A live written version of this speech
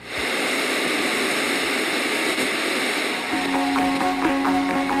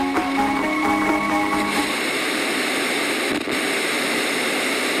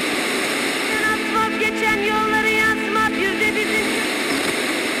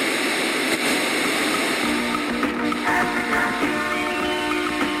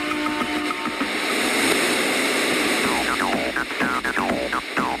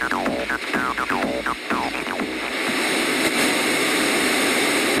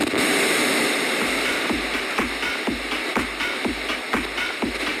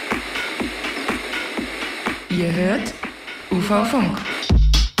UV-Funk.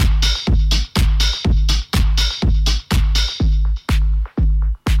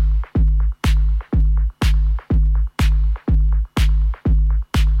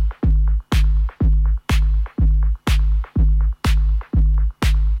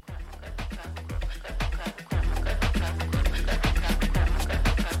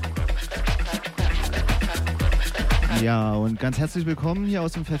 Ja, und ganz herzlich willkommen hier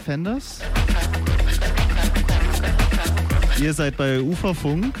aus dem Pfäffenders. Ihr seid bei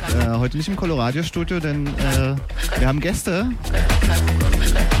UV-Funk, heute nicht im Coloradio-Studio, denn wir haben Gäste.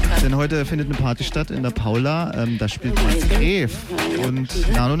 Denn heute findet eine Party statt in der Paula, da spielt Max Gref und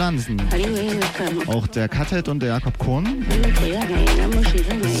Nano Nansen. Auch der Cuthead und der Jakob Korn.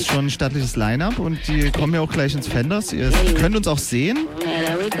 Das ist schon ein stattliches Line-Up und die kommen ja auch gleich ins Pfäffenders. Ihr könnt uns auch sehen.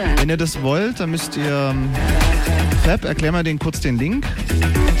 Wenn ihr das wollt, dann müsst ihr... Fab, erklär mal kurz den Link.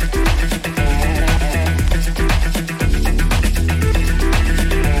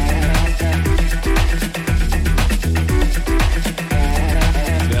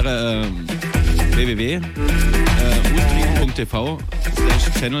 Das wäre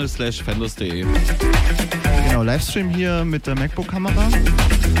www.ustream.tv/channel/fenders.de. Genau, Livestream hier mit der MacBook-Kamera.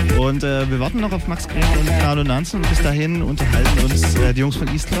 Und wir warten noch auf Max Gref und Nano Nansen und bis dahin unterhalten uns die Jungs von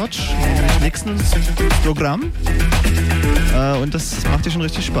East Lodge im nächsten Programm. Und das macht dir schon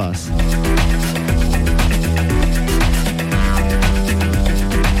richtig Spaß.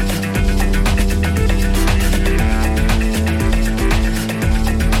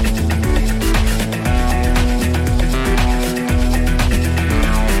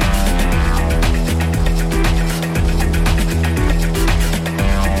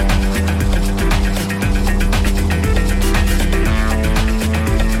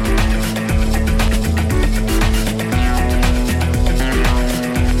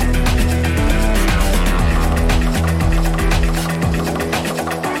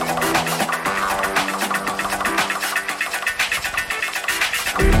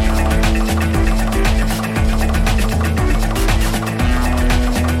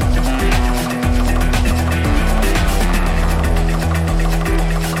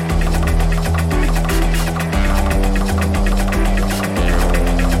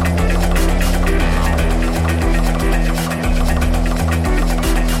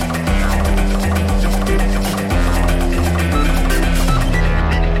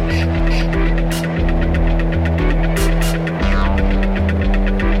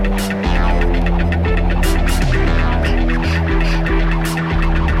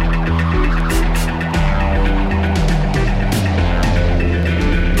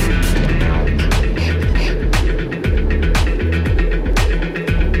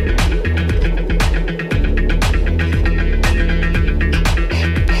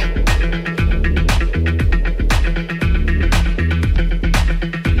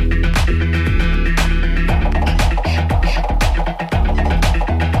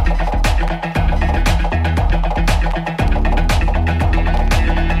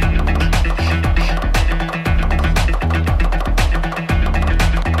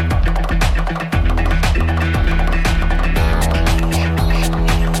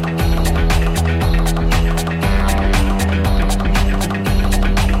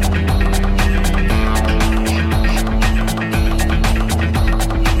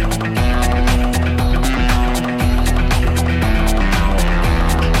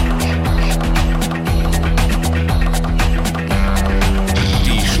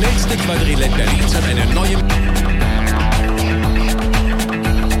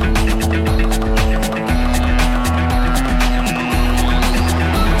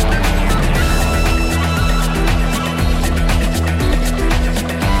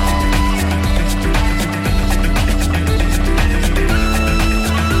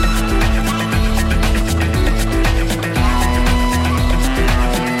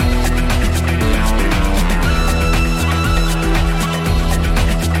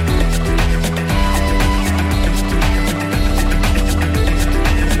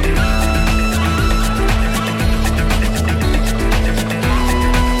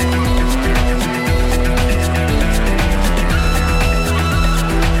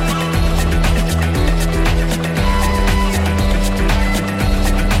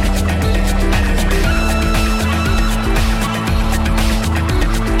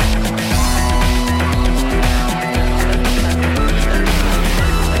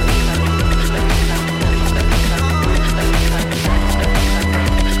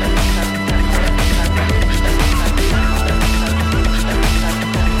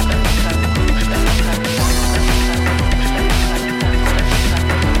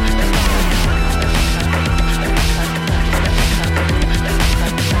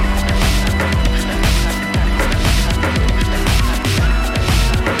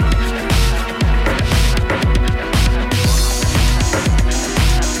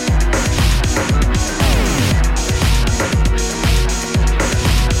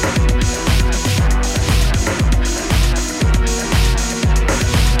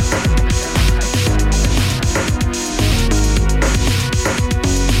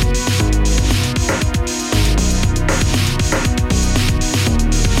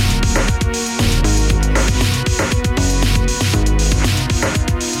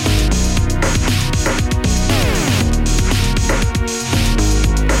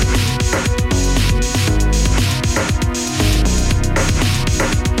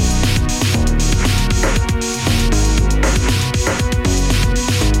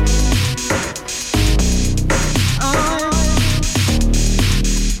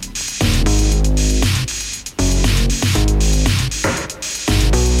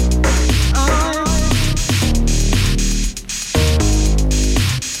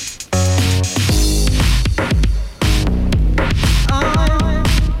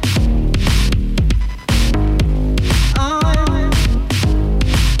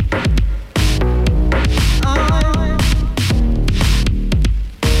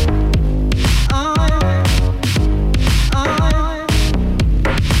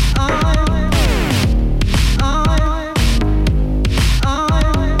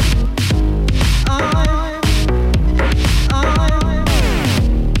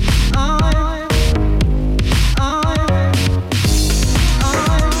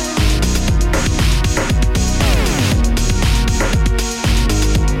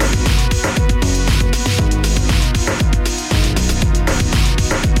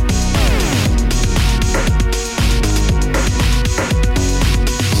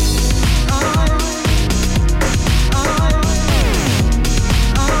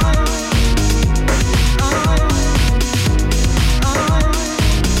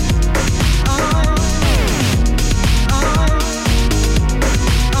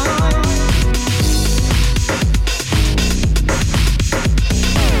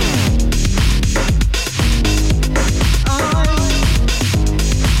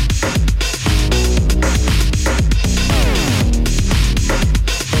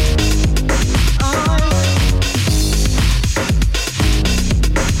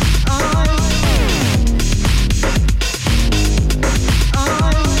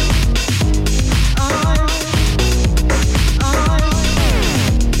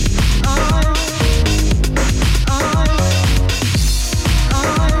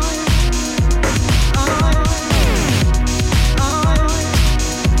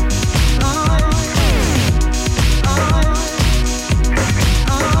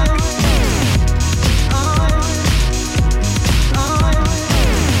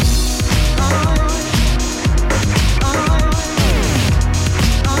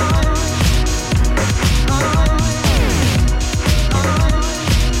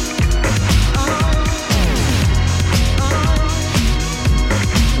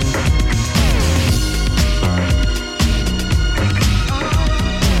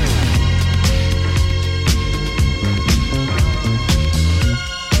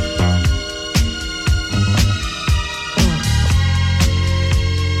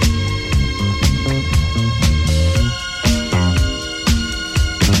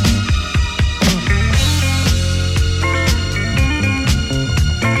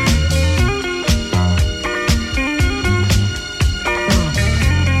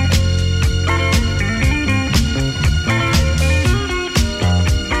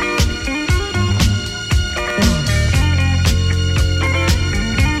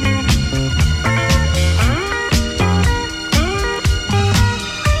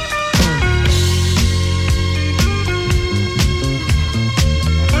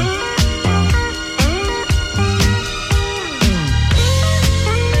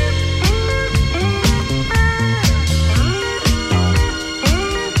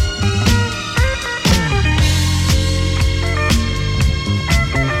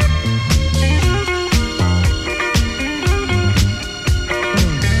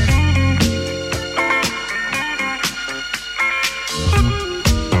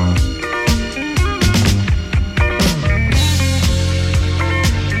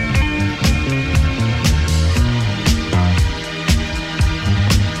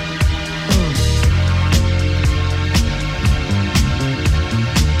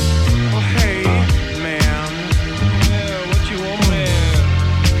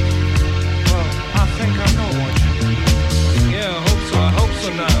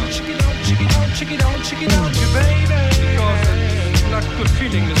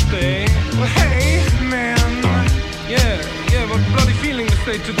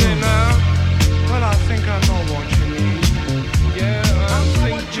 state today now? Well, I think I know what you need. Yeah, I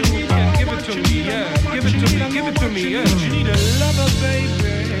think you can give it to me. Yeah, give it to me, give it to me. Yeah, you need a lover,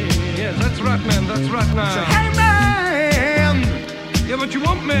 baby. Yeah, that's right, man. That's right now. Say, hey, man. Yeah, what you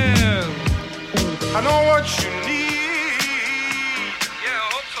want, man? I know what you need. Yeah,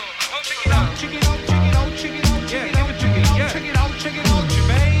 I hope so. I hope check it out. Check it out, check it out, check it out. Yeah, give it to me. Yeah, check it out, you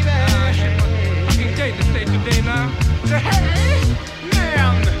baby. Fucking day to stay today now. Say, hey, man.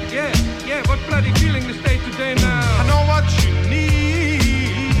 Yeah, what bloody feeling to stay today now? I know what you need.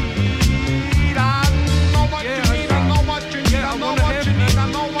 I know what you need. I know what you need. I know what you need. I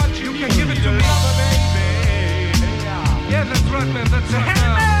know what you need. You can give it to me, baby. Yeah, that's right, man. That's right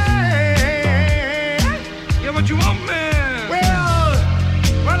now. Yeah, what you want, man?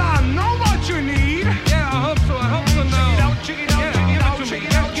 Well, I know what you need. Yeah, I hope so. I hope so now. Check it out, check it out, check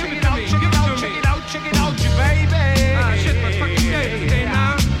it out, check it out, check it out, check it out, check it out, you baby. Ah, shit, my fucking day to stay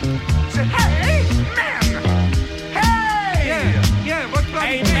now. Say, hey, man. Hey. Yeah, what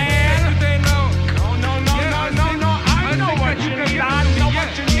bloody man? Today now? No. I know what you need. I know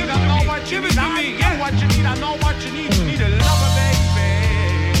what you need. I know what you need. I know what you need. I know what you need. You need a lover, baby.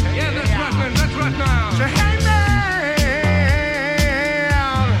 Yeah, that's right, man. That's right now. Say, hey, man.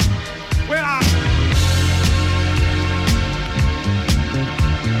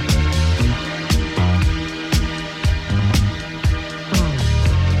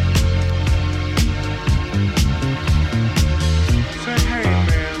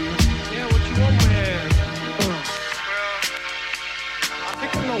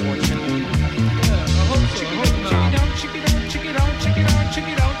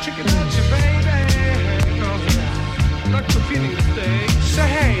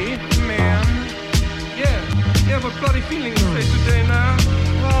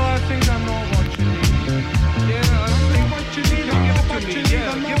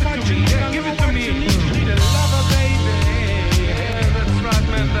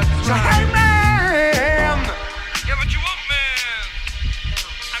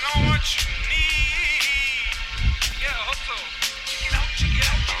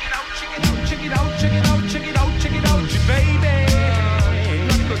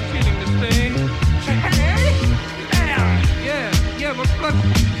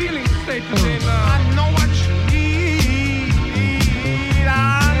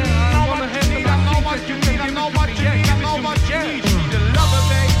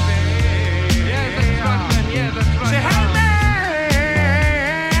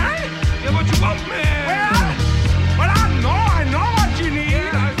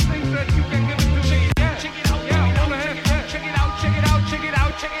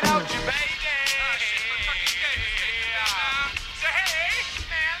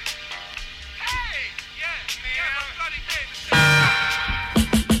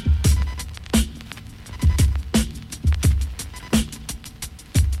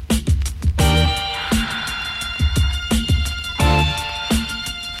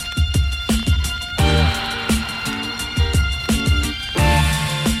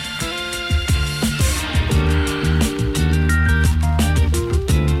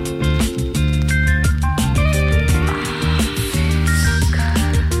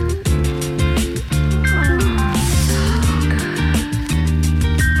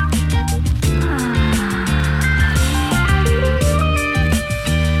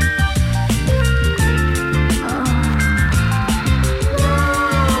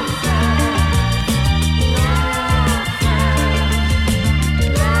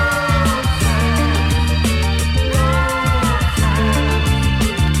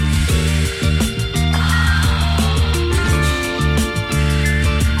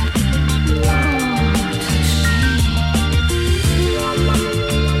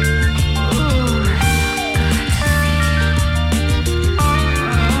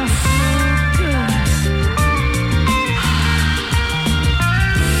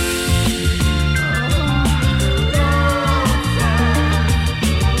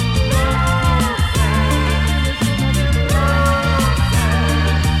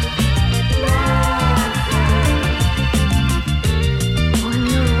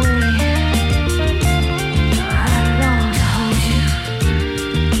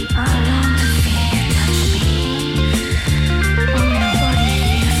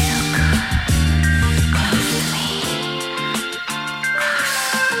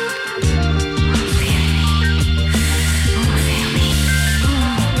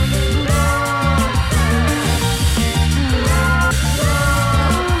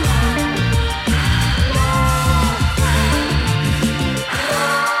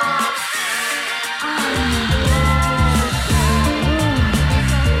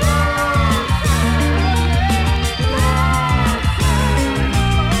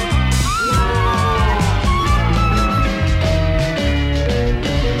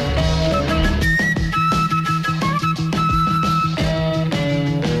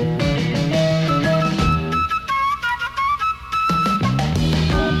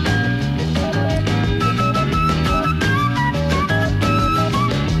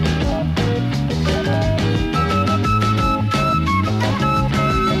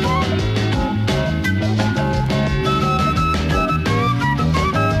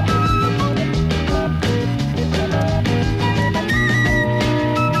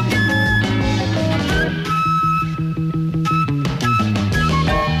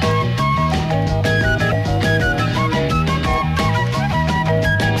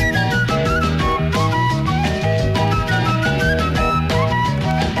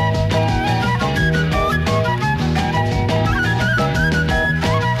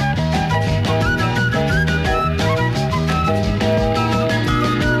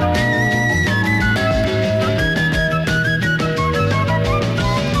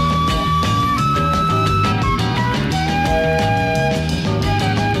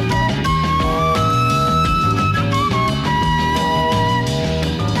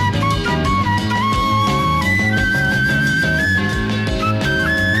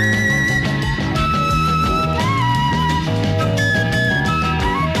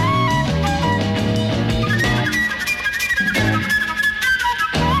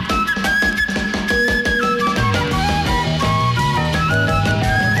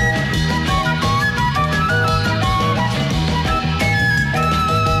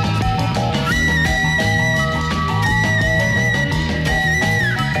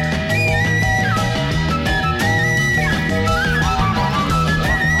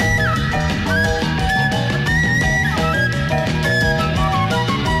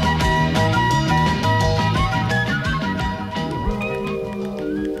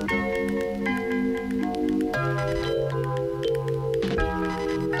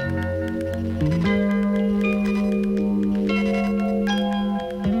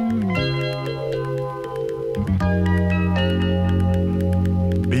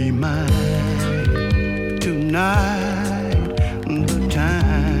 Be mine tonight. The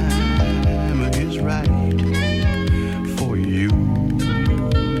time is right for you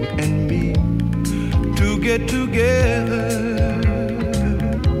and me to get together.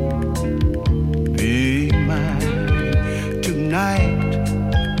 Be mine tonight.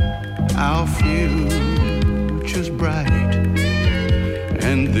 Our future's bright,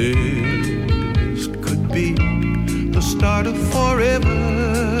 and this could be the start of forever.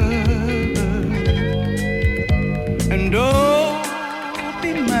 And oh,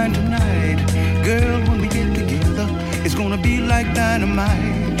 be mine tonight, girl. When we get together, it's gonna be like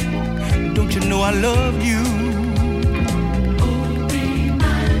dynamite. Don't you know I love you? Oh, be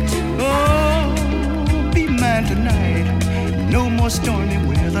mine tonight. Oh, be mine tonight. No more stormy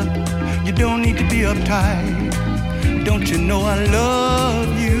weather. You don't need to be uptight. Don't you know I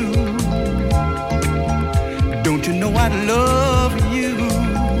love you? Don't you know I love you?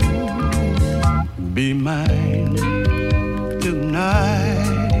 Be mine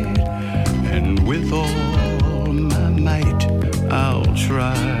tonight, and with all my might, I'll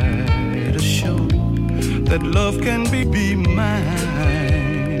try to show that love can be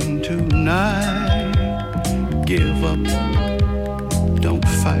mine tonight. Give up, don't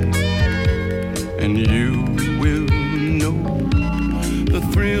fight, and you will know the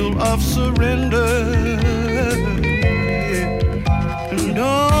thrill of surrender. And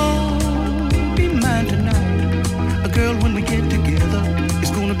oh, be mine tonight, a girl. When we get together,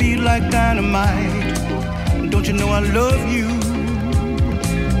 it's gonna be like dynamite. Don't you know I love you?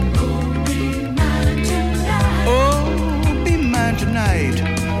 Oh, be mine tonight. Oh, be mine tonight.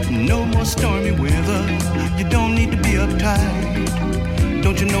 No more stormy weather. You don't need to be uptight.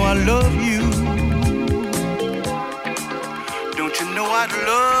 Don't you know I love you? Don't you know I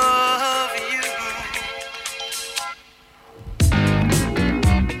love you?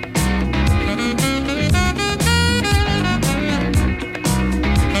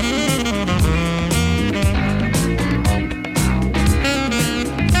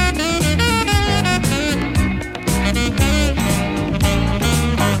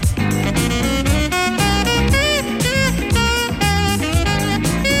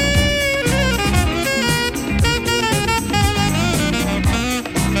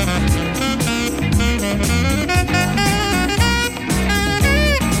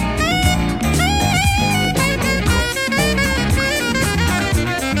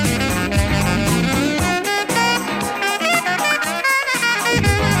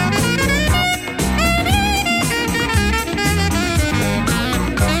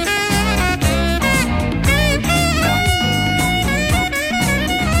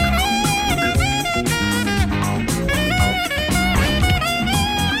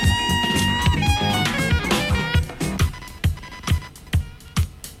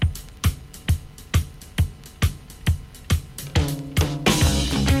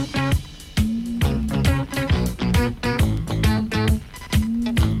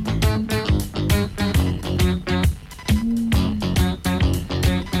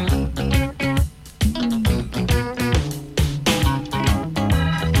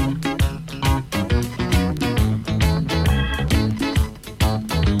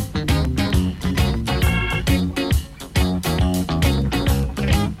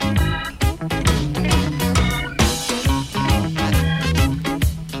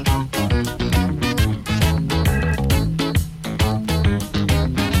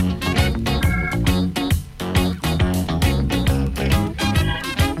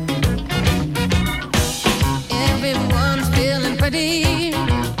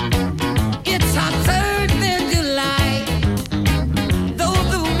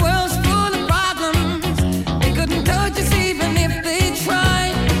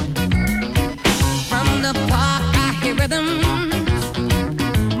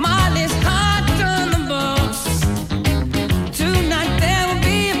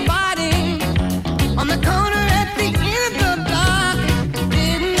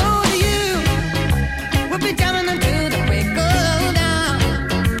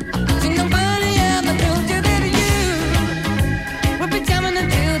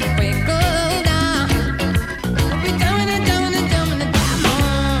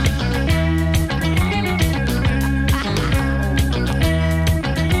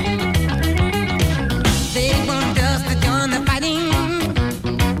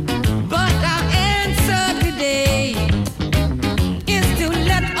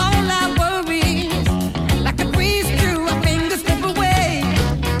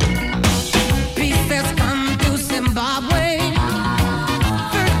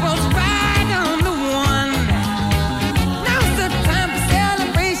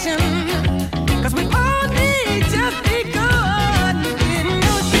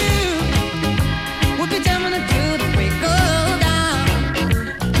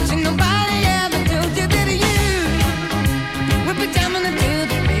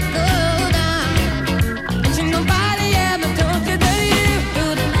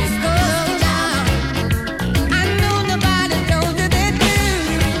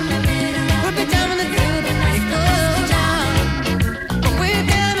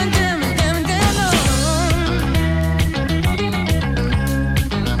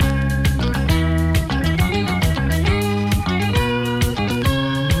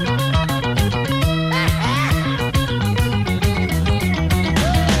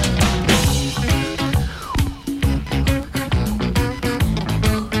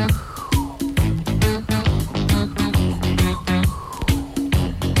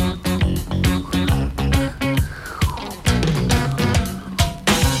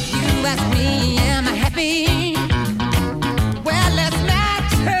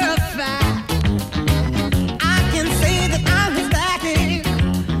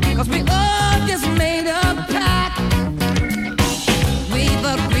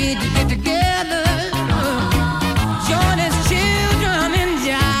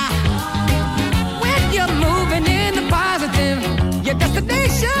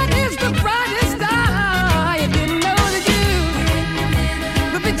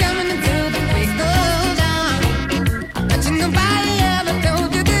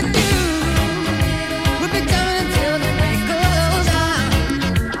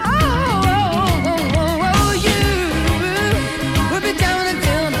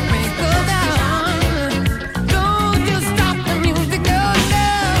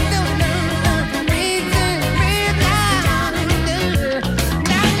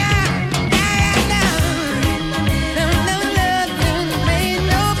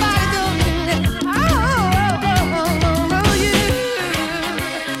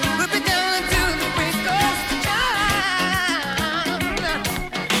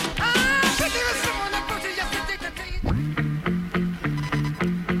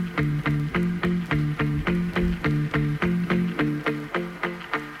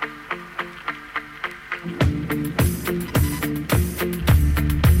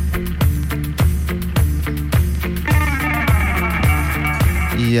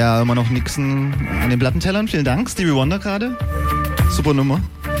 Ja, immer noch Nixon an den Plattentellern. Vielen Dank. Stevie Wonder gerade. Super Nummer.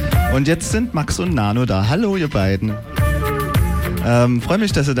 Und jetzt sind Max und Nano da. Hallo, ihr beiden. Freue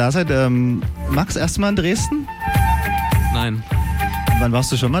mich, dass ihr da seid. Max, erstmal in Dresden? Nein. Wann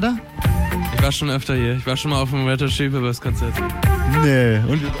warst du schon mal da? Ich war schon öfter hier. Ich war schon mal auf dem Red Hot Chili Peppers Konzert. Nee.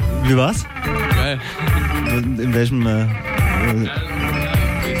 Und wie war's? Geil. In welchem... Ich weiß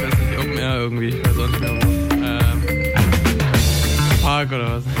nicht, Open Air irgendwie. Ich weiß auch nicht mehr wo. Park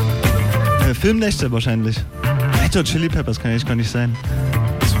oder was? Filmnächte wahrscheinlich. Red Hot Chili Peppers kann nicht sein.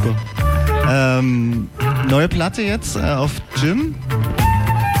 Super. Neue Platte jetzt auf Jim.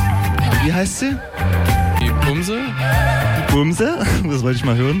 Wie heißt sie? Die Bumse? Die Bumse? Das wollte ich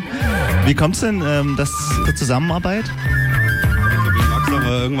mal hören. Wie kommt's denn zur Zusammenarbeit? Den Max haben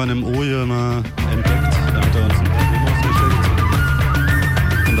wir irgendwann im O hier mal entdeckt, damit er uns ein Problem ausgestellt.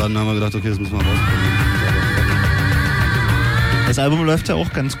 Und dann haben wir gedacht, okay, das müssen wir rausprobieren. Das Album läuft ja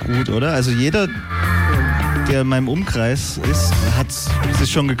auch ganz gut, oder? Also jeder, der in meinem Umkreis ist, hat es sich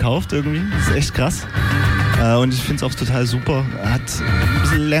schon gekauft irgendwie. Das ist echt krass. Und ich finde es auch total super. Hat ein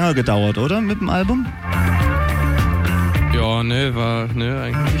bisschen länger gedauert, oder? Mit dem Album? Ja,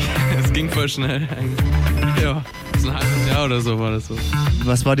 eigentlich. Es ging voll schnell eigentlich. Ja, so ein halbes Jahr oder so war das so.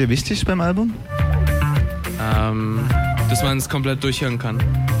 Was war dir wichtig beim Album? Dass man es komplett durchhören kann.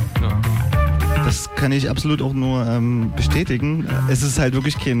 Ja. Das kann ich absolut auch nur bestätigen. Es ist halt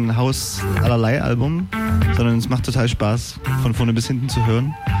wirklich kein Haus-allerlei-Album, sondern es macht total Spaß, von vorne bis hinten zu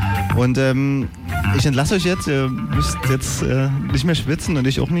hören. Und ich entlasse euch jetzt. Ihr müsst jetzt nicht mehr schwitzen und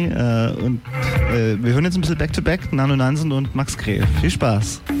ich auch nie. Und wir hören jetzt ein bisschen Back-to-Back, Nano Nansen und Max Kreh. Viel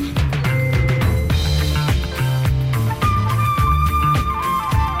Spaß.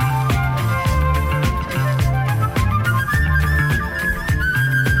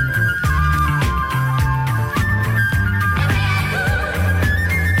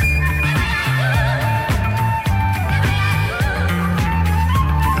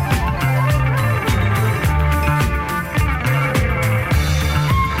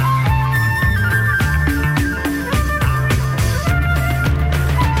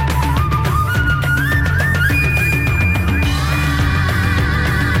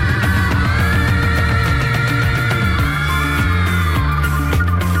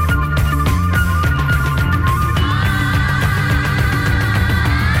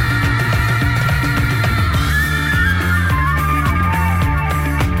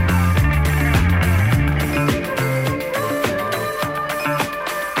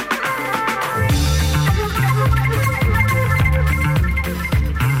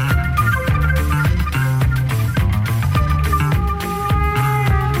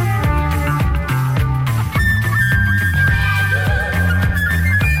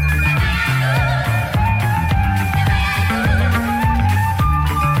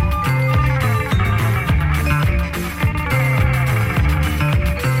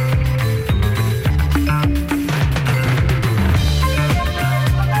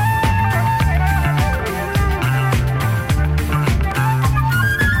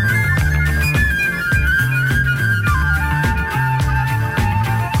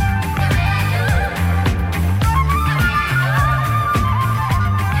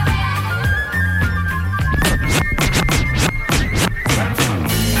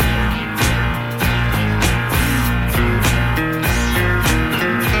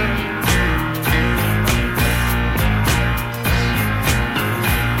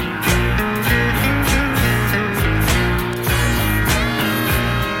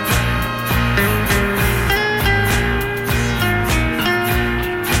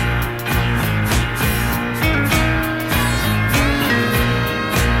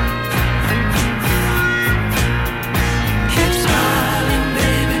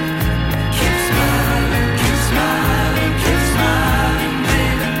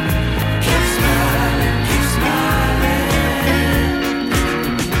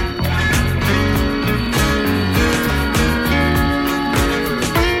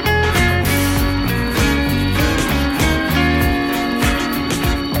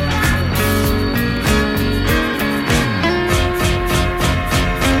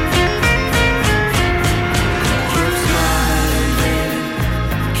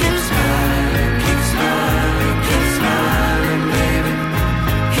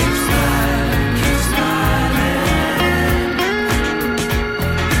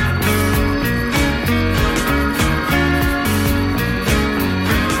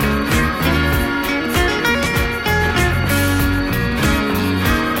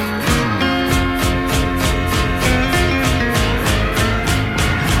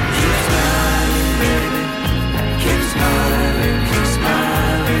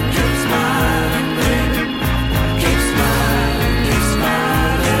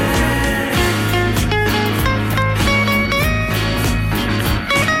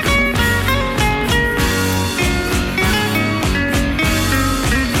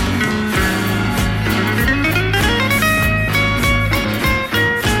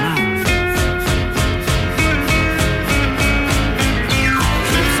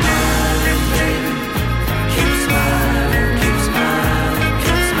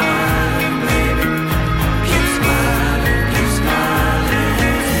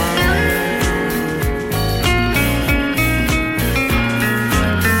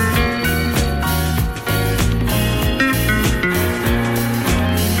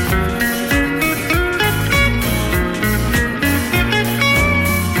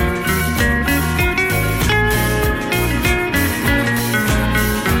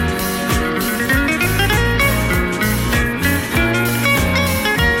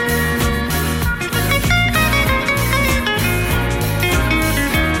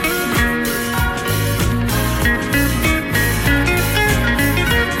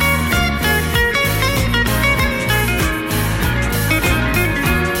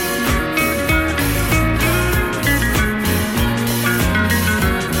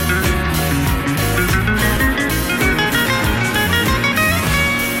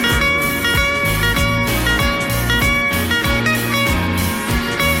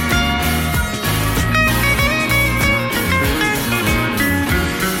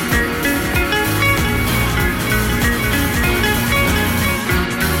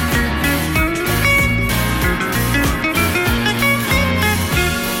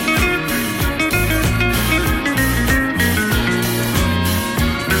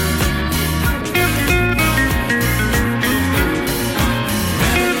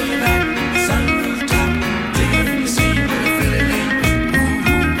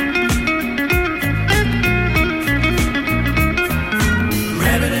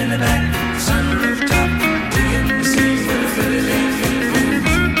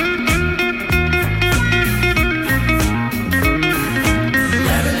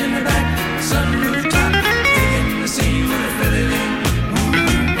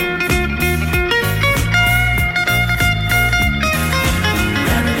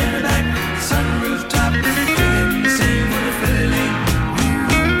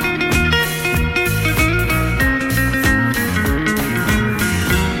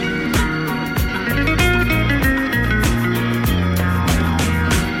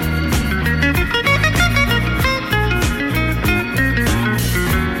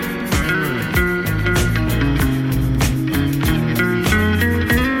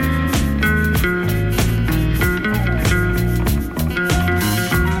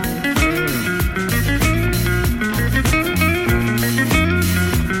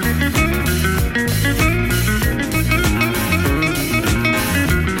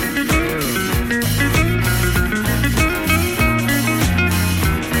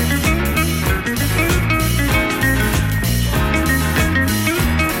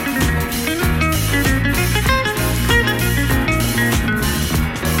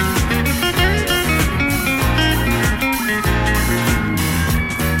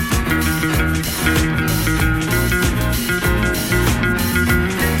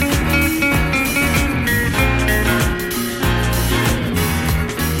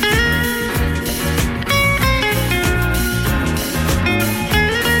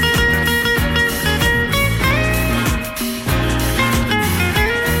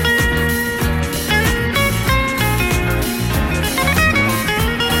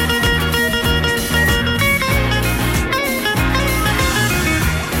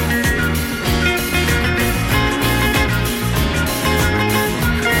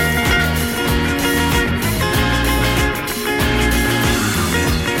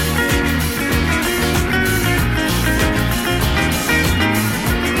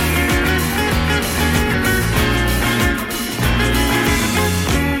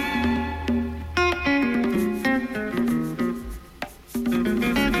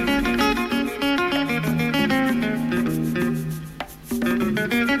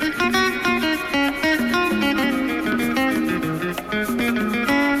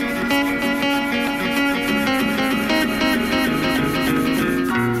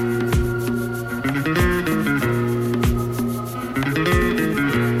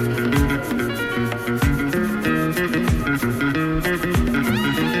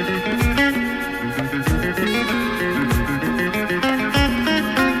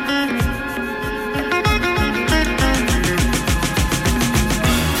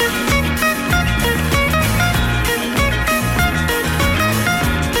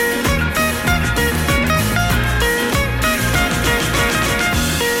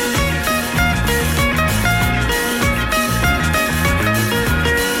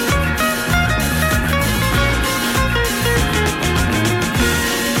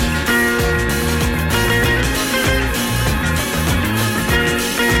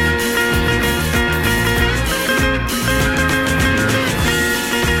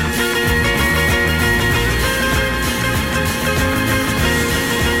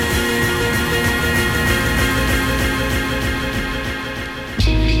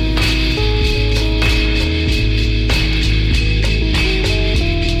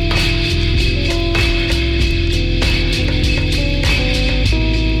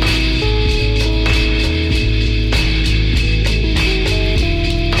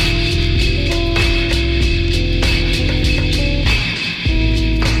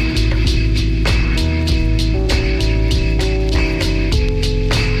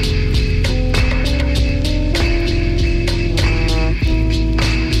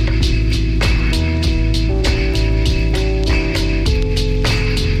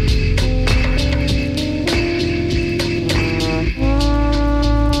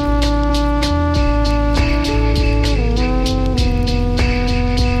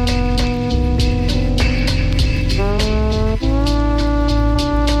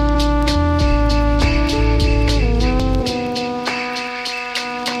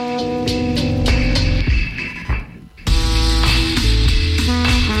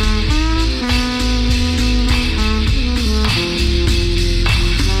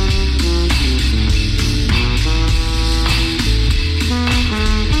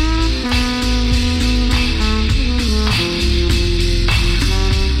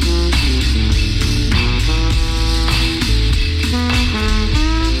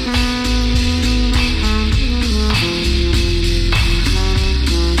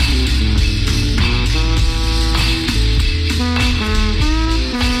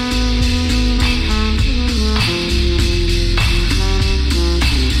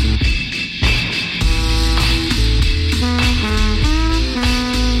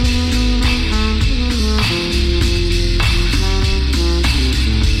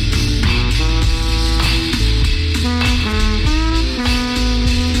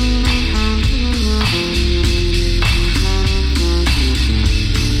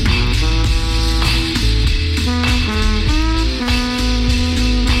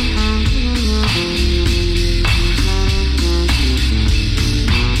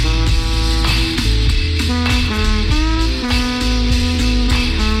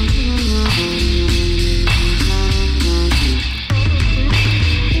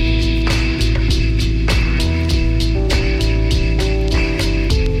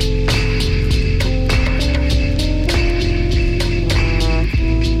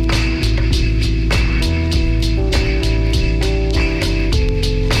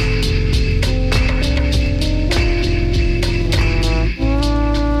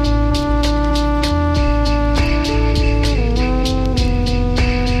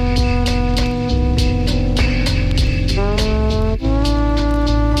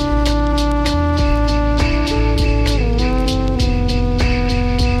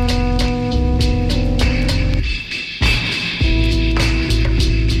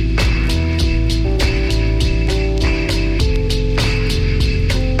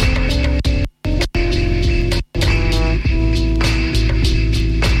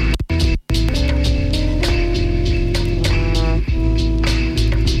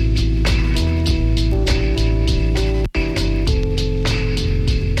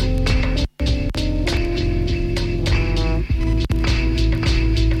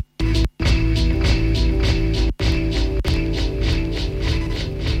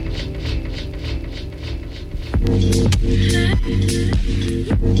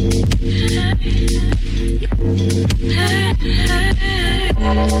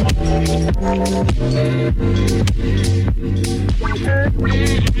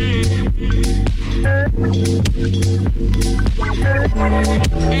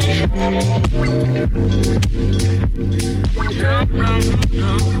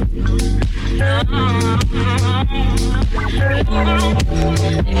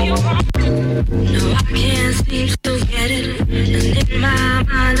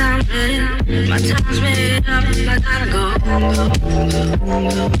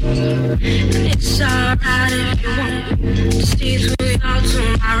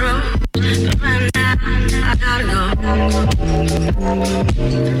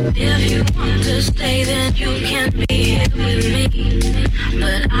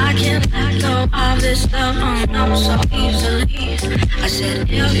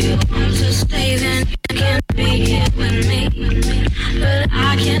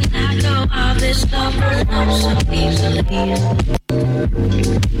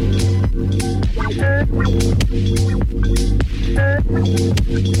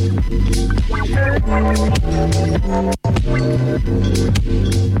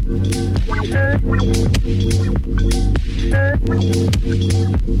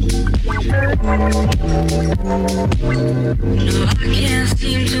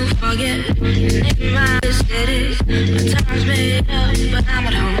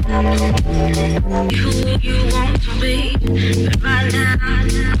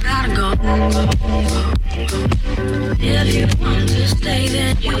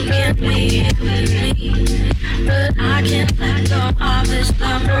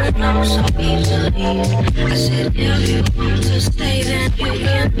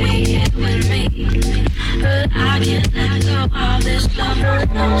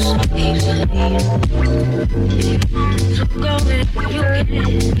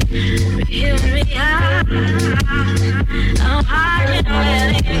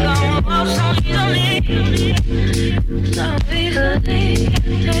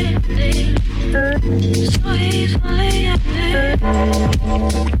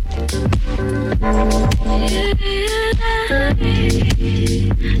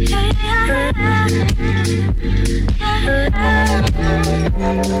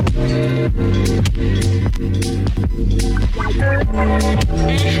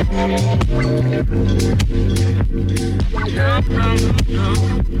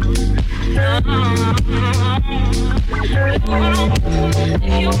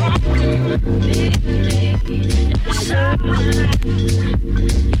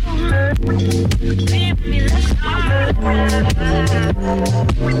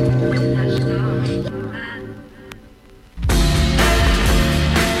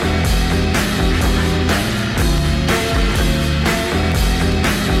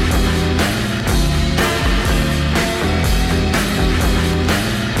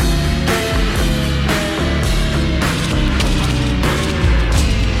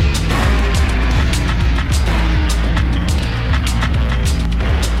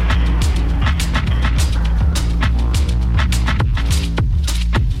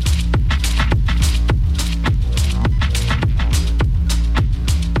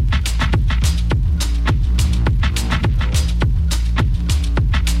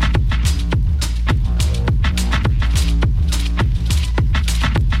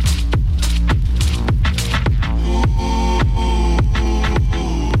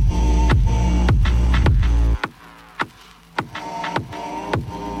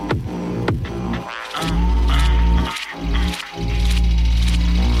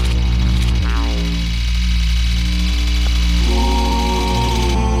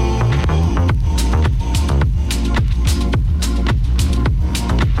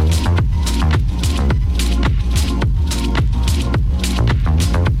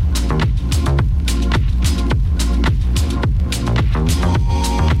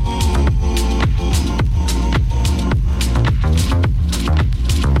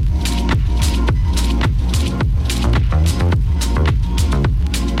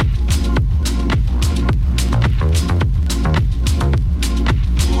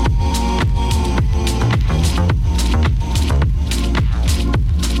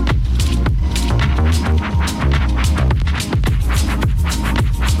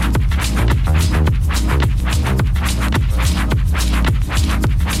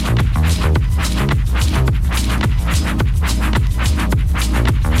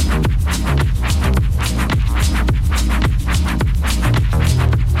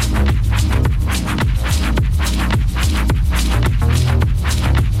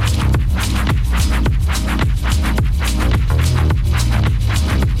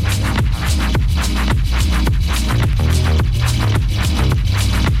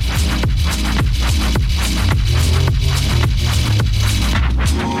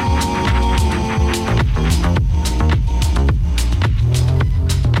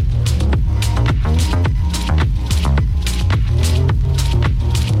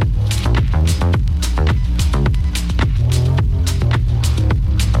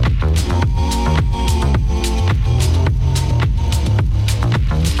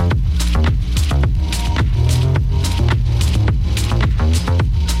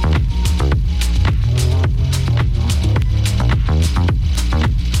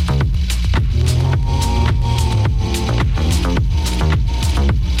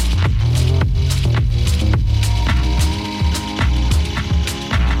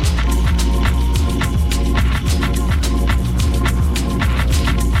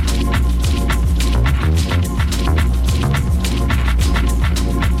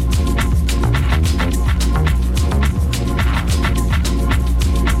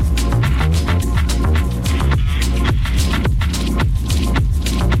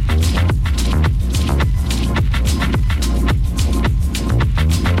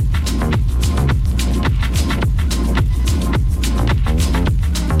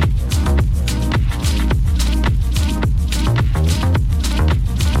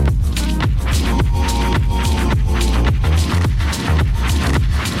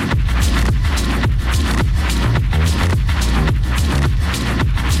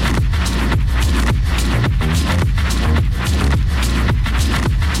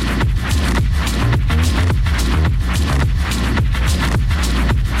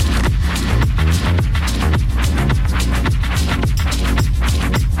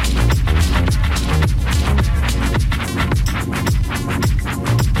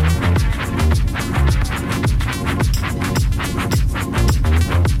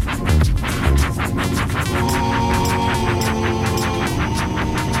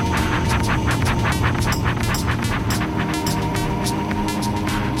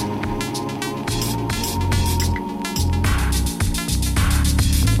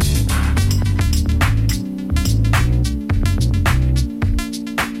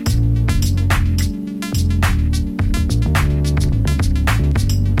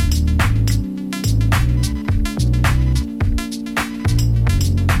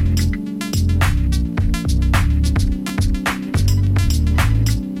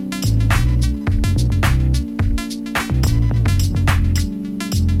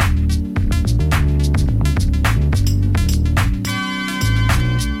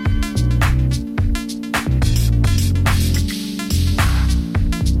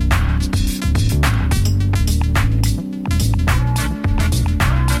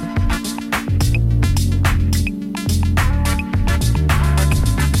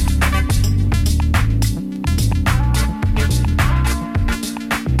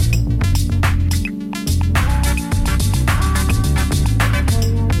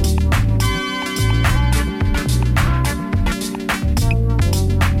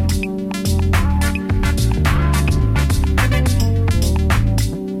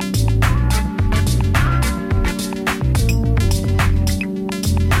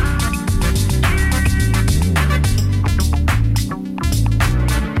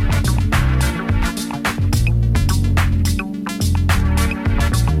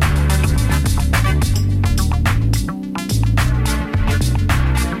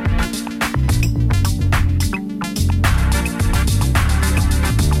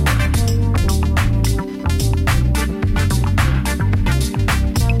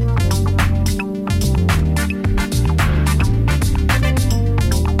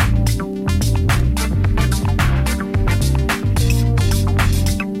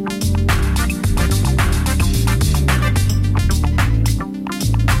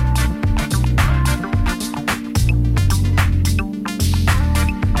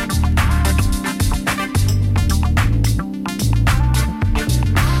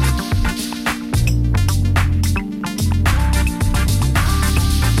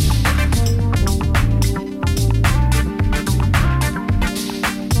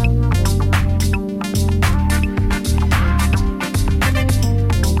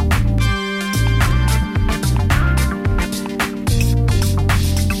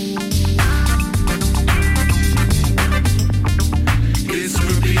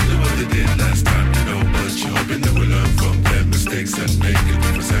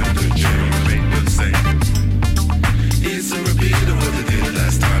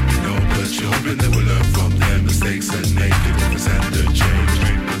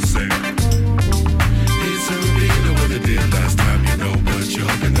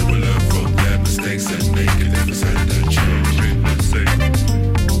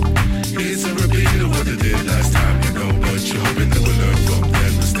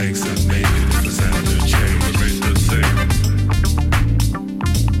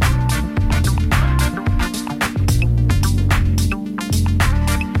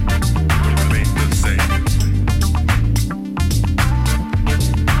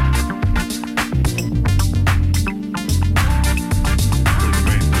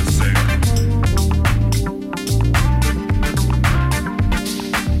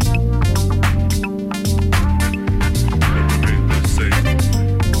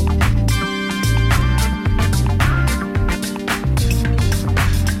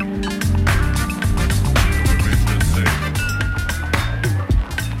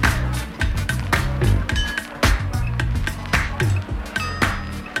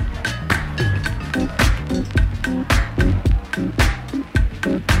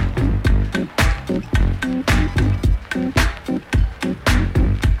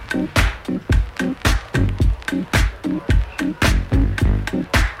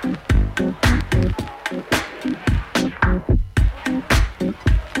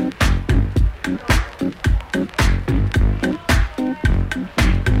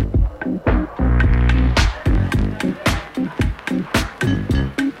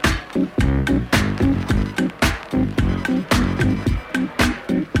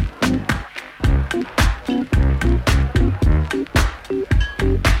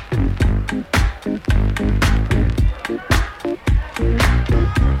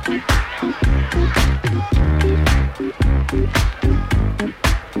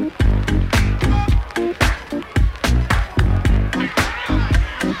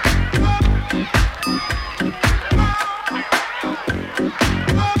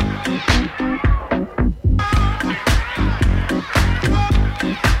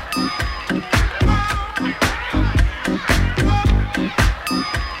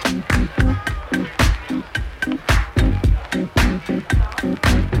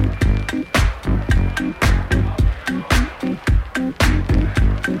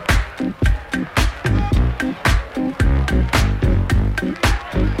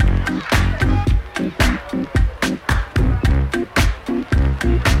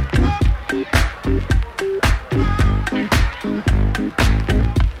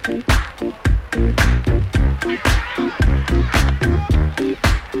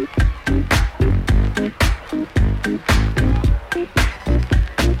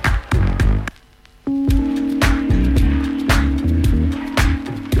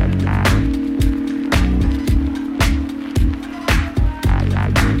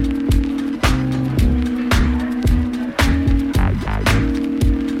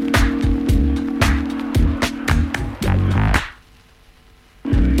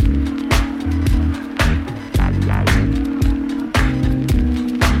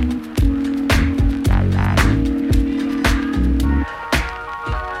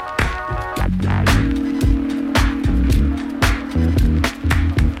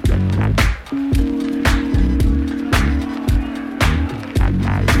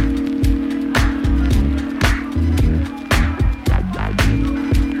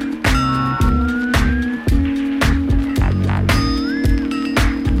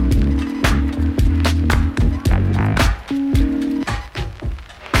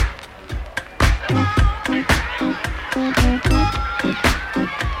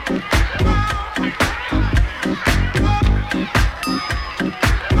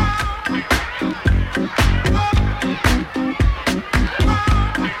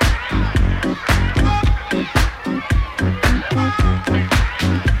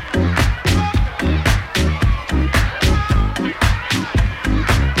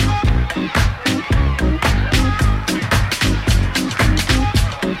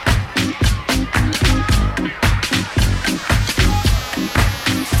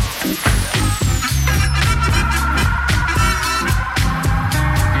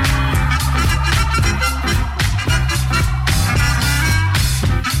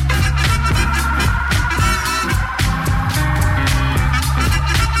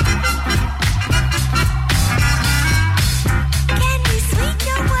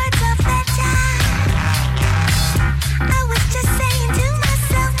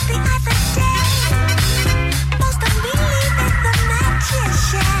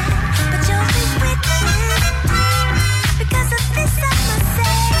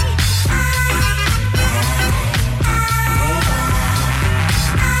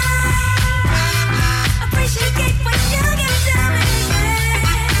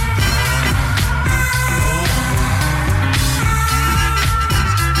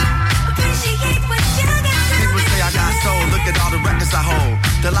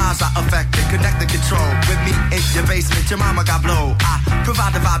 The lives I affected, connect the control. With me in your basement, your mama got blow. I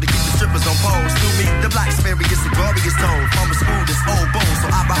provide the vibe to keep the strippers on poles. Through me, the black spirit is the glorious told. Mama smooth as old bones,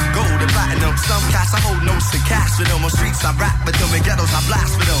 so I rock gold and platinum. Some cats I hold notes to cash with them. On streets I rap with them, in ghettos I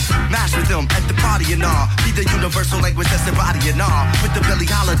blast with them. Mash with them at the party and all. Be the universal language that's the body and all. With the Billie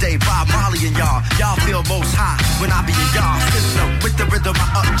Holiday, Bob Marley and y'all. Y'all feel most high when I be in y'all system. With the rhythm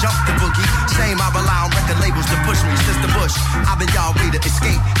I up jump the boogie. Shame I rely on record labels to push me. Sister Bush, I've been y'all way to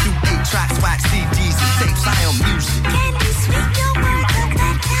escape. Do 8 tracks, wax CDs and tapes. I am music. Can you speak your word of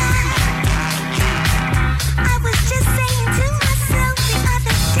that time? I was just saying to myself the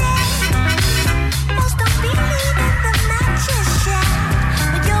other day, most don't believe in the magic show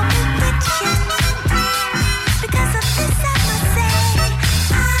with your prediction. Because of this I must say,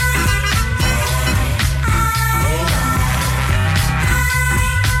 I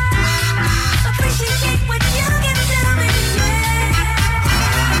appreciate what you can do me.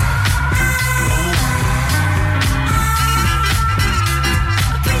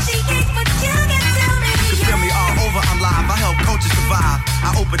 I help coaches survive.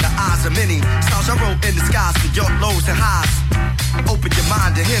 I open the eyes of many. Stars I wrote in the skies for your lows and highs. Open your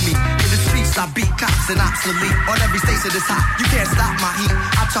mind to hear me. In the streets I beat cops and obsolete. On every station it's hot, you can't stop my heat.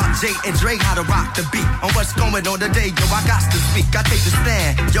 I taught Jay and Dre how to rock the beat. On what's going on today, yo, I got to speak. I take the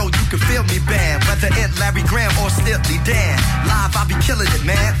stand, yo, you can feel me bad. Whether it Larry Graham or Steely Dan. Live I be killing it,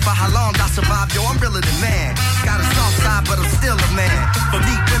 man. For how long I survive, yo, I'm realer than man. Got a soft side, but I'm still a man. For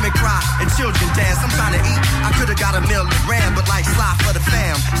me, women cry and children dance. I'm trying to eat, I could've got a meal and ran. But like Sly for the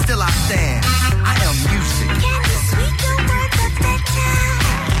fam, still I stand. I am music. Can you speak your words of that time?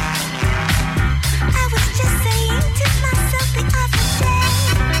 I was just saying to myself the other day,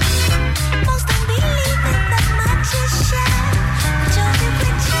 most don't believe in the magician. Johnny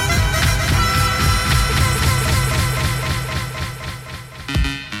Richard.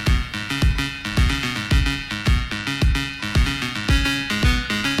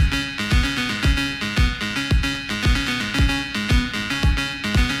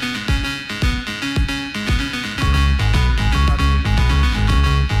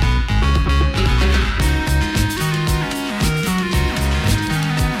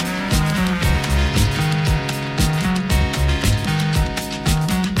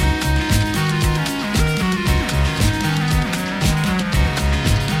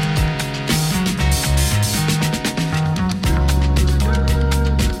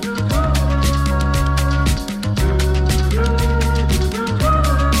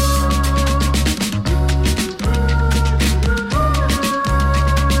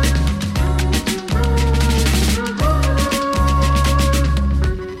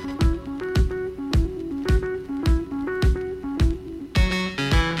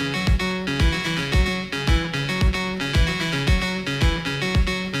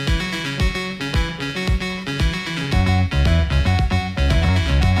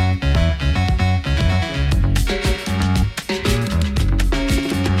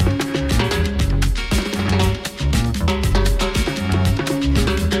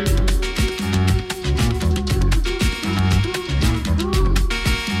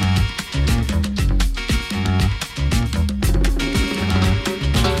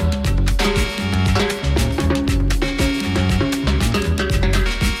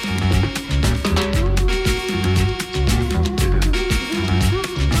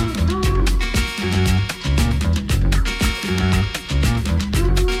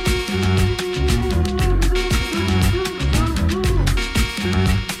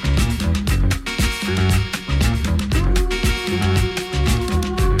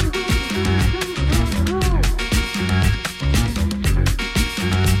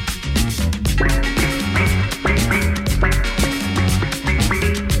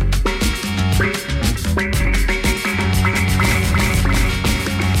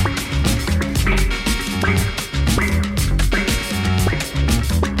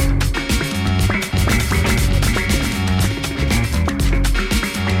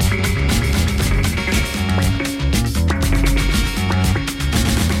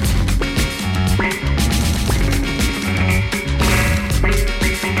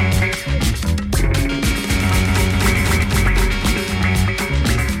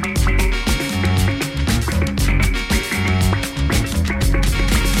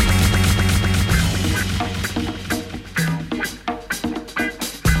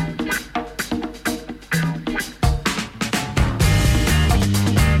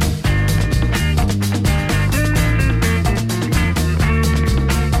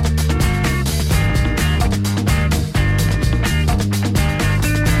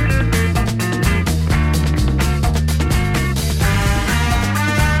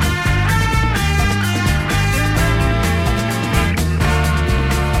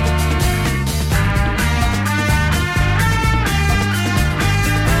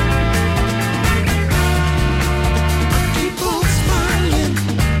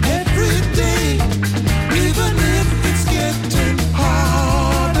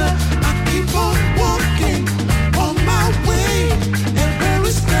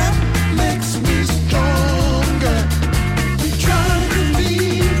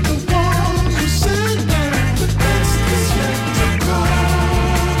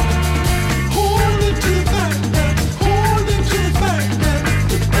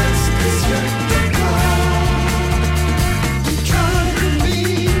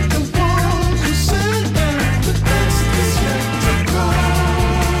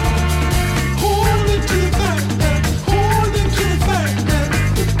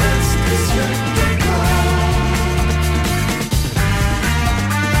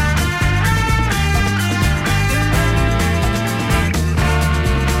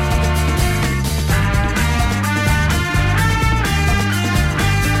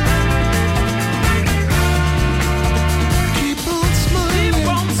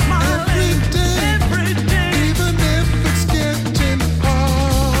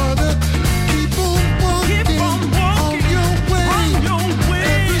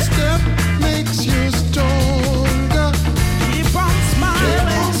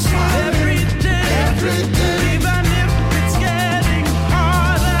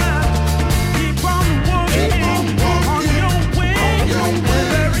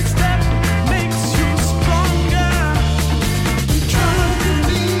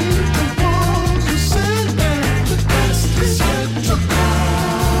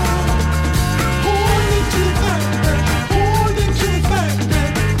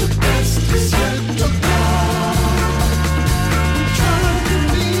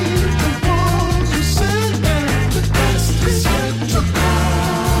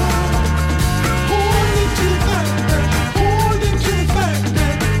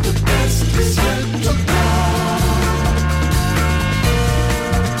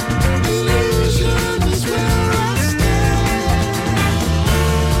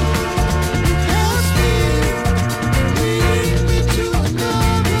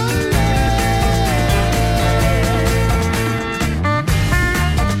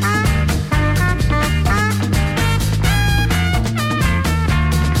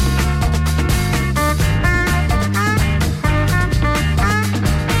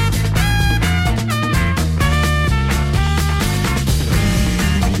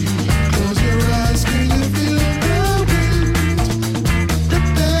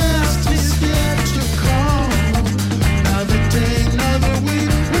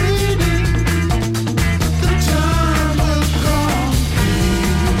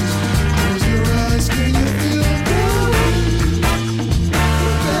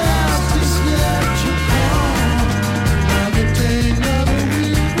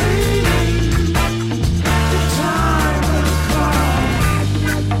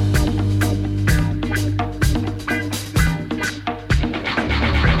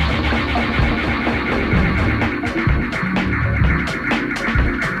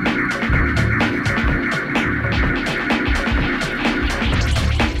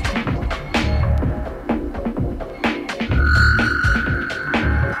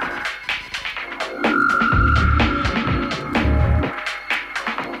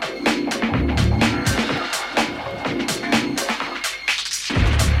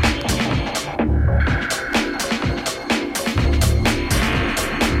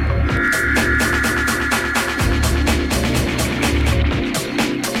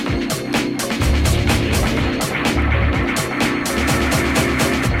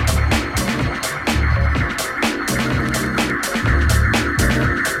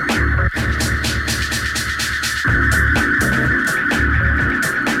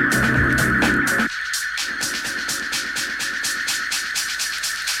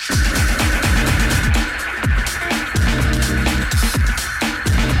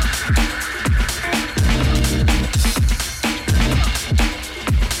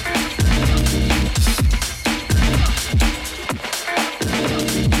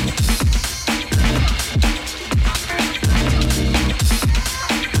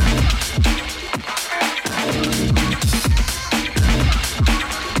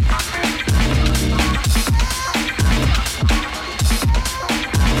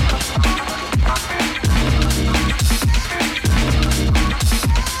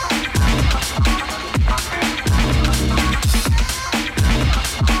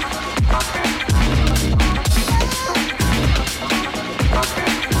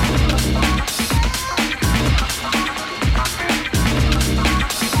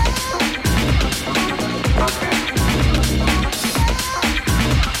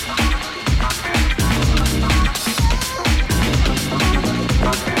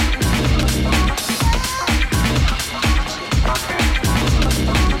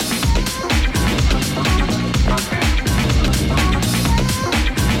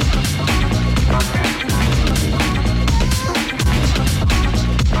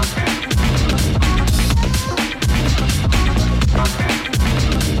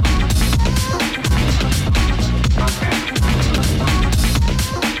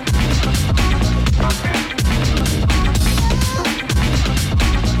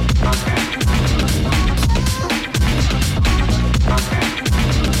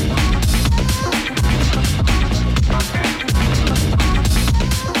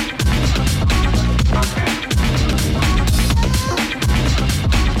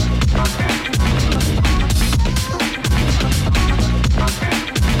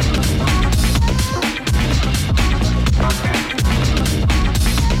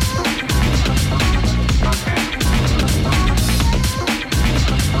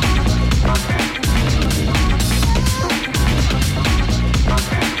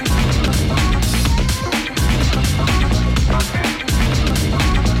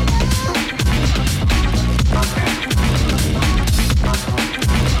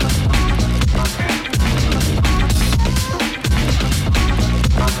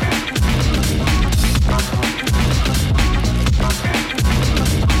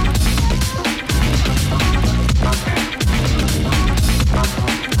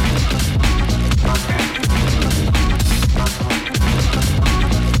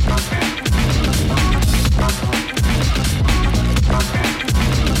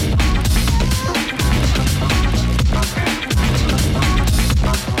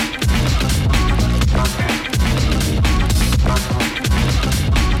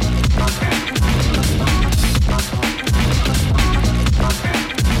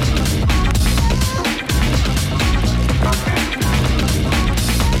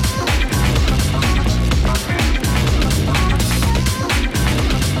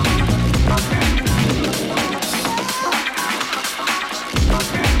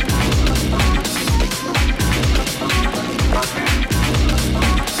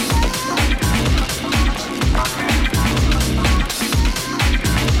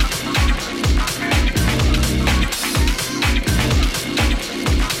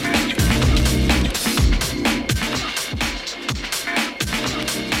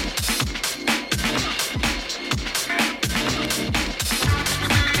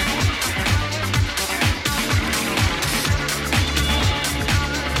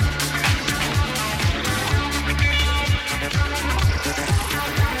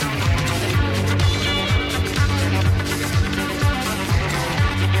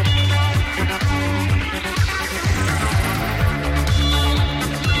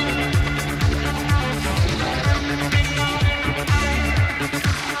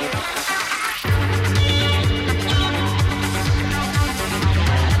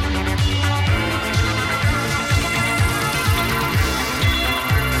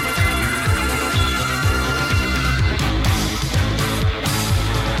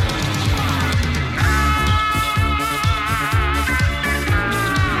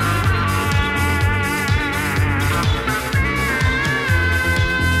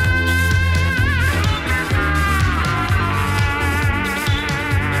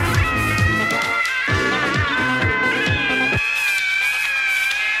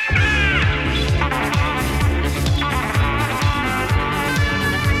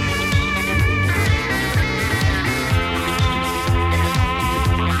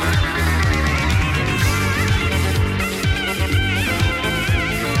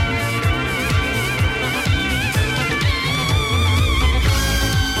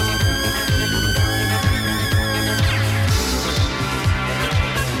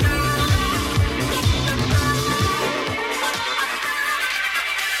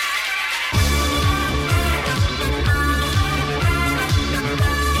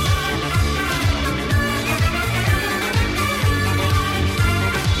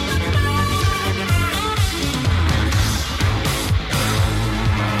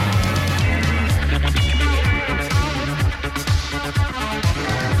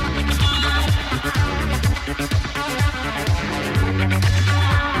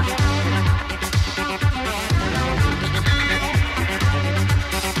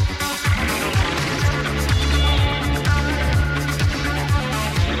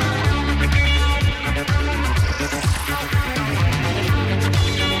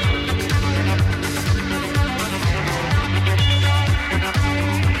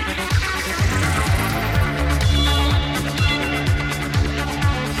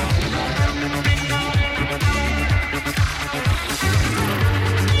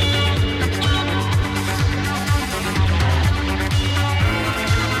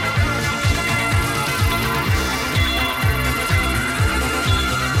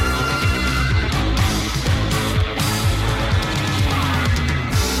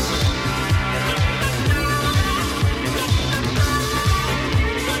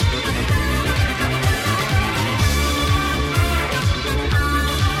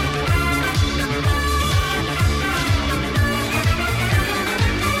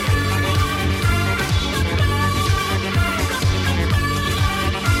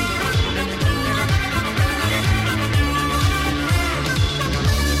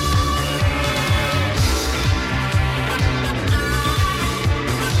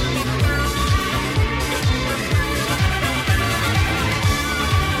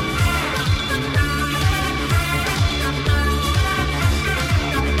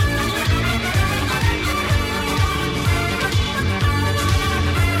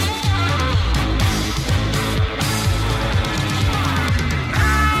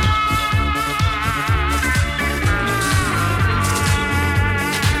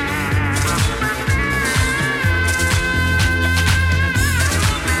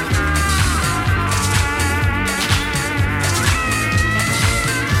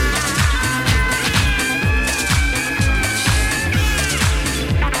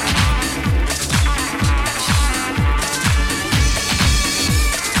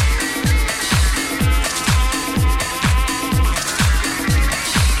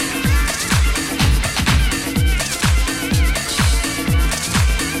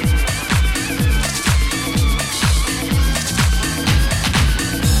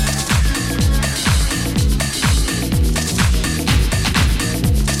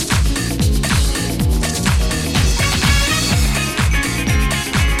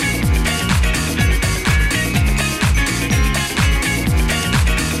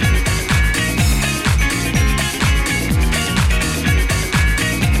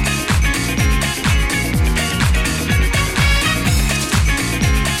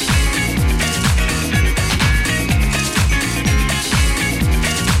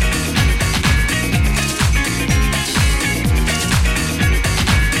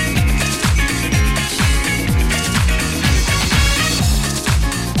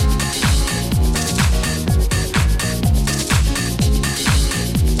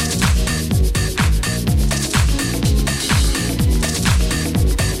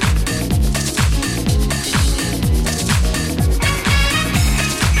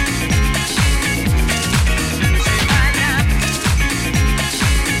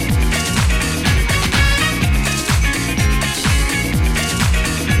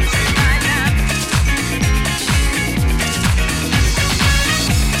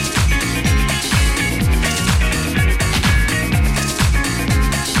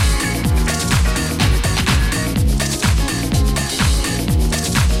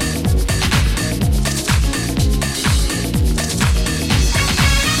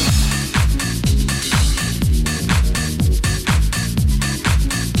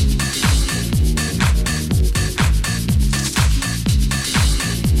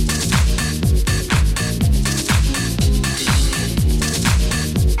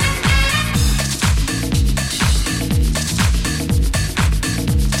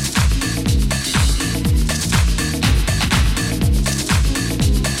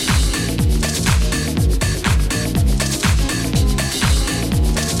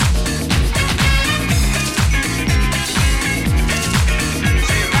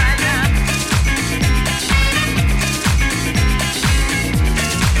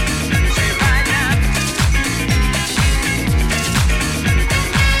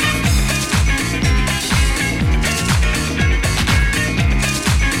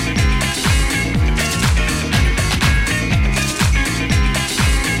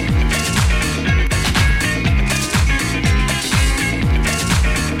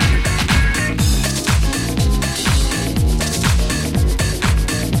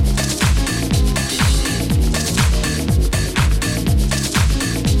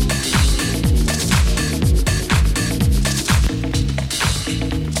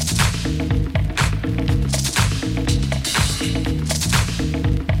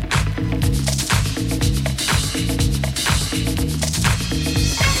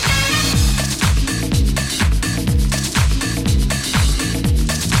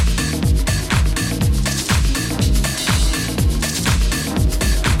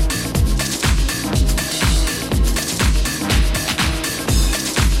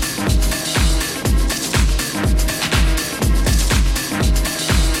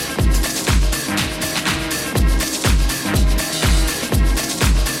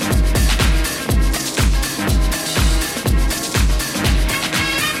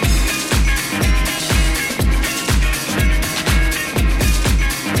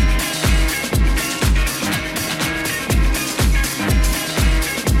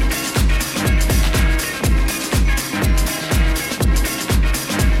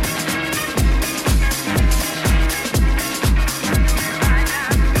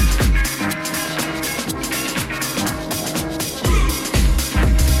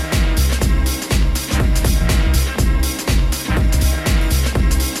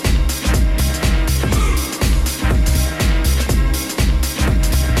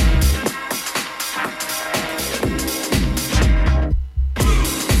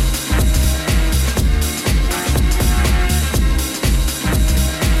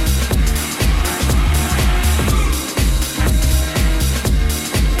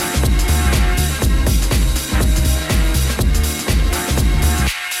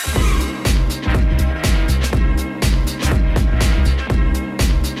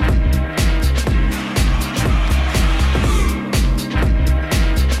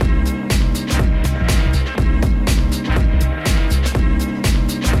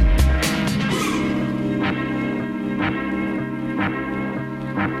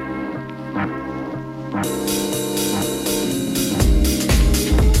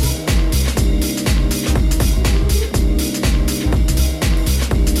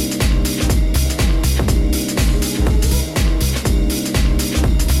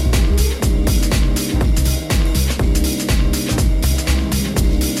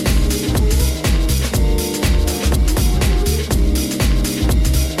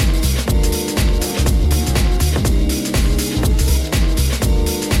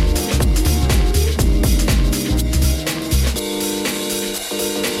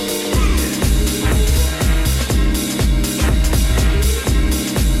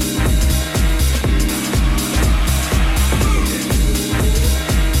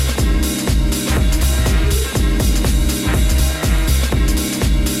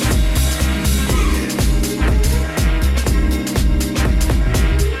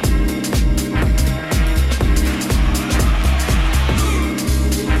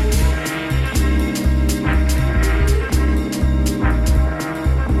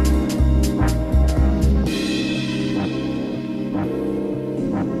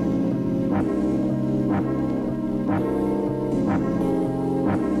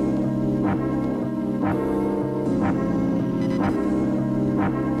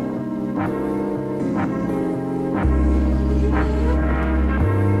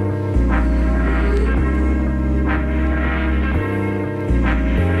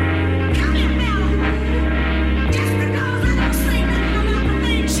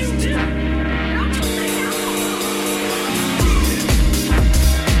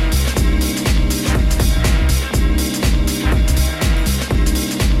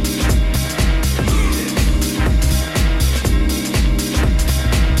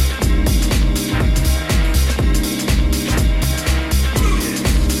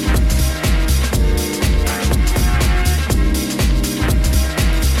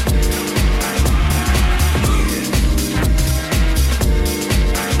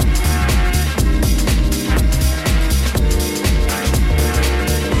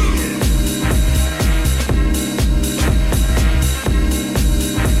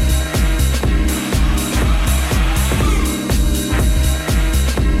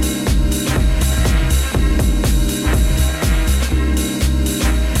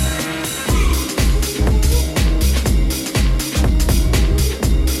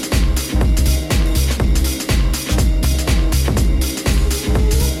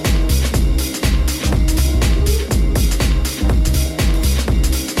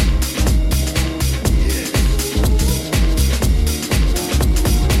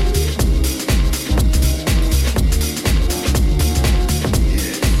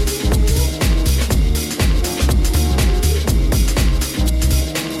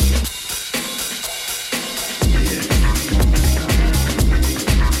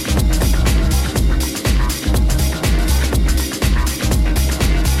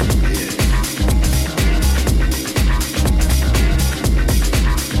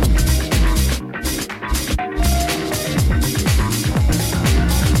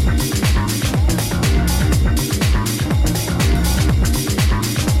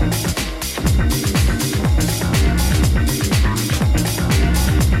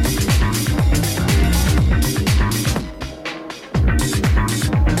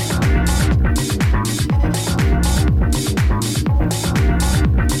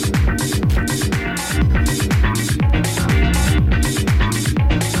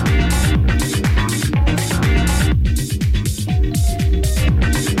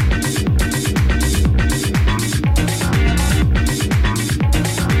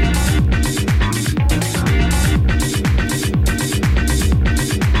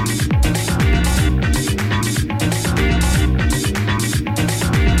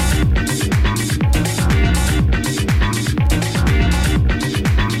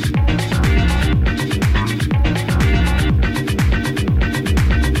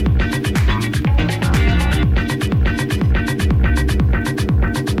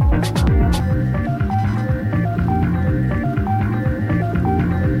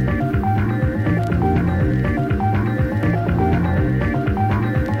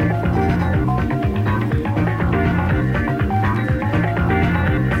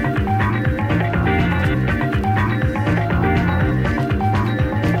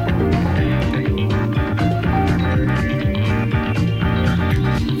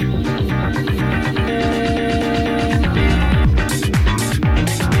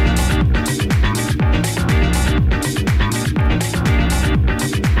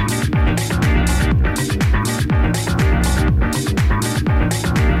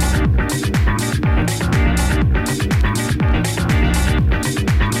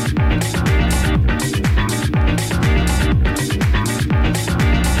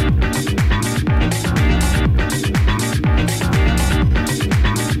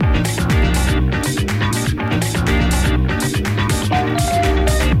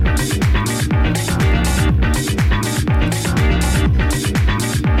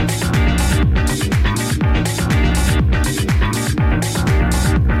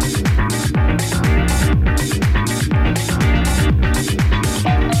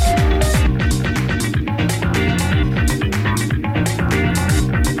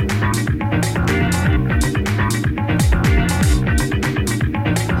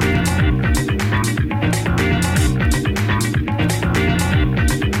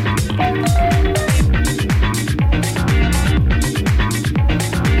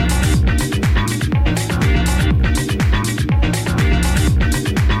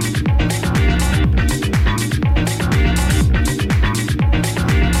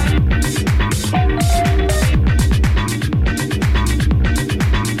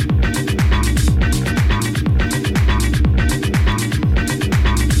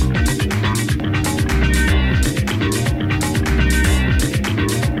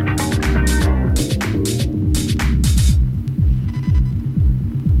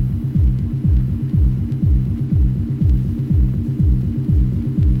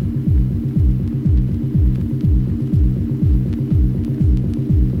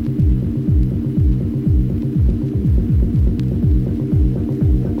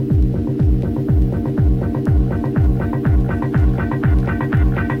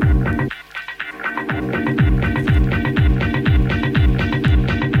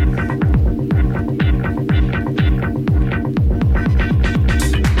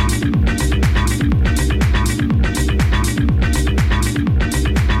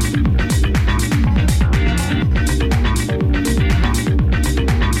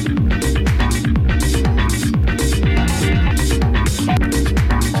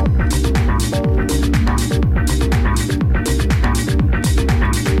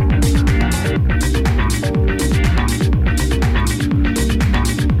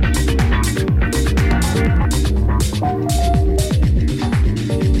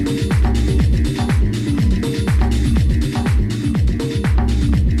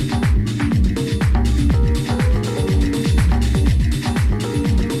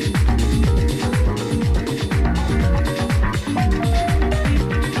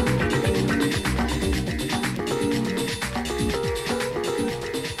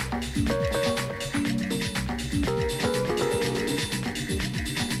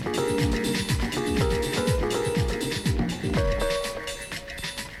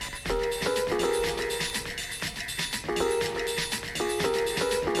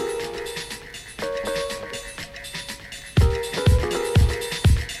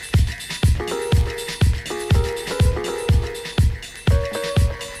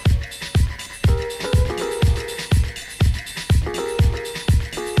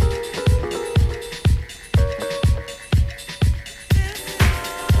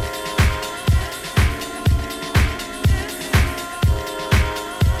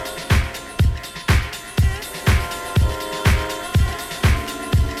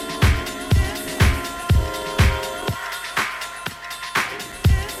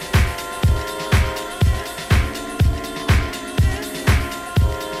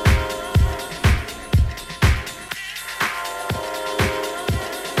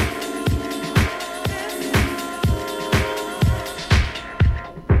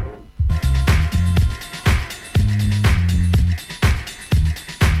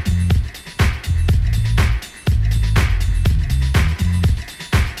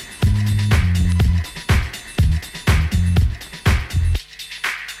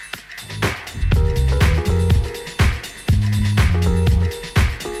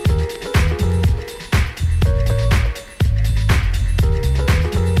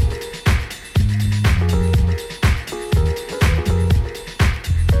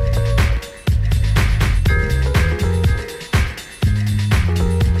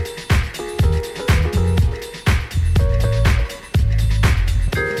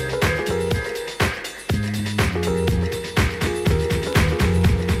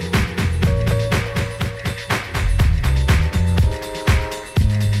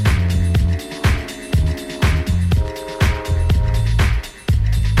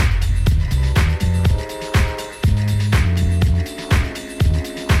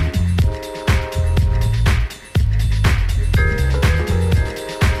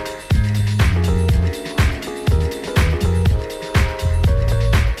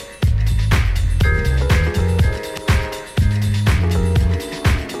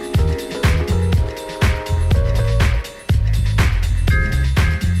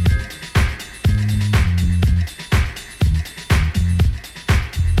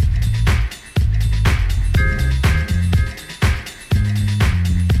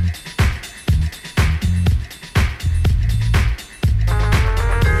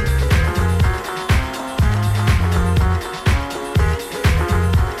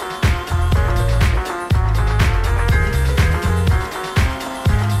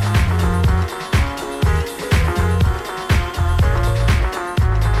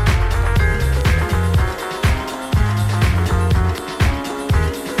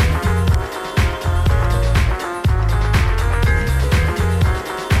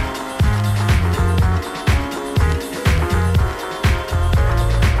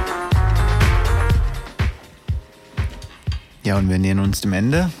 und wir nähern uns dem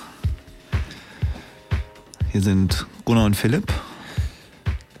Ende. Hier sind Gunnar und Philipp.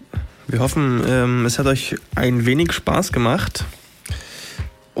 Wir hoffen, es hat euch ein wenig Spaß gemacht.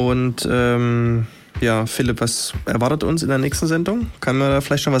 Und ja, Philipp, was erwartet uns in der nächsten Sendung? Kann man da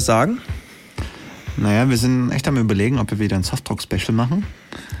vielleicht schon was sagen? Naja, wir sind echt am Überlegen, ob wir wieder ein Softrock-Special machen.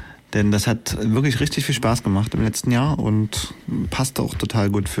 Denn das hat wirklich richtig viel Spaß gemacht im letzten Jahr und passt auch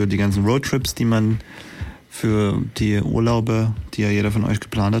total gut für die ganzen Roadtrips, die man für die Urlaube, die ja jeder von euch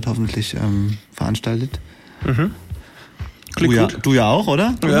geplant hat, hoffentlich veranstaltet. Mhm. Klingt gut. Du ja auch,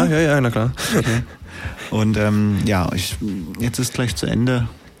 oder? Ja, na klar. Okay. Und jetzt ist gleich zu Ende.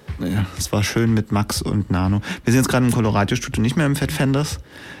 Ja, es war schön mit Max und Nano. Wir sind jetzt gerade im Coloradio-Studio, nicht mehr im Fat Fenders.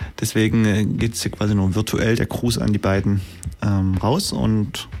 Deswegen geht es hier quasi nur virtuell der Gruß an die beiden raus.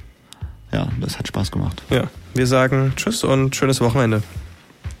 Und ja, das hat Spaß gemacht. Ja, wir sagen Tschüss und schönes Wochenende.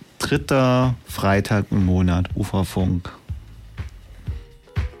 3. Freitag im Monat, Uferfunk.